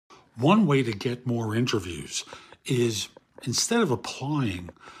One way to get more interviews is instead of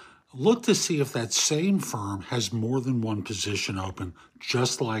applying, look to see if that same firm has more than one position open,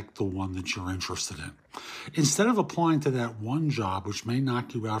 just like the one that you're interested in. Instead of applying to that one job, which may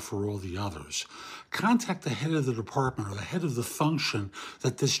knock you out for all the others, contact the head of the department or the head of the function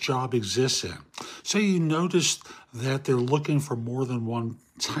that this job exists in. So you noticed that they're looking for more than one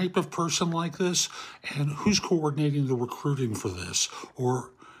type of person like this, and who's coordinating the recruiting for this?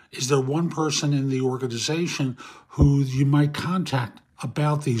 Or is there one person in the organization who you might contact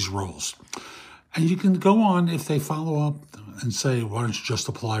about these roles? And you can go on, if they follow up and say, why don't you just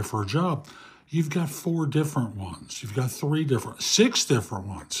apply for a job? You've got 4 different ones. You've got 6 different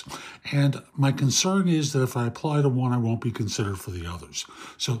ones. And my concern is that if I apply to one, I won't be considered for the others.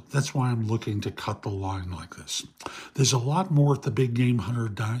 So that's why I'm looking to cut the line like this. There's a lot more at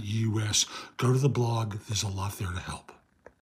thebiggamehunter.us. Go to the blog. There's a lot there to help.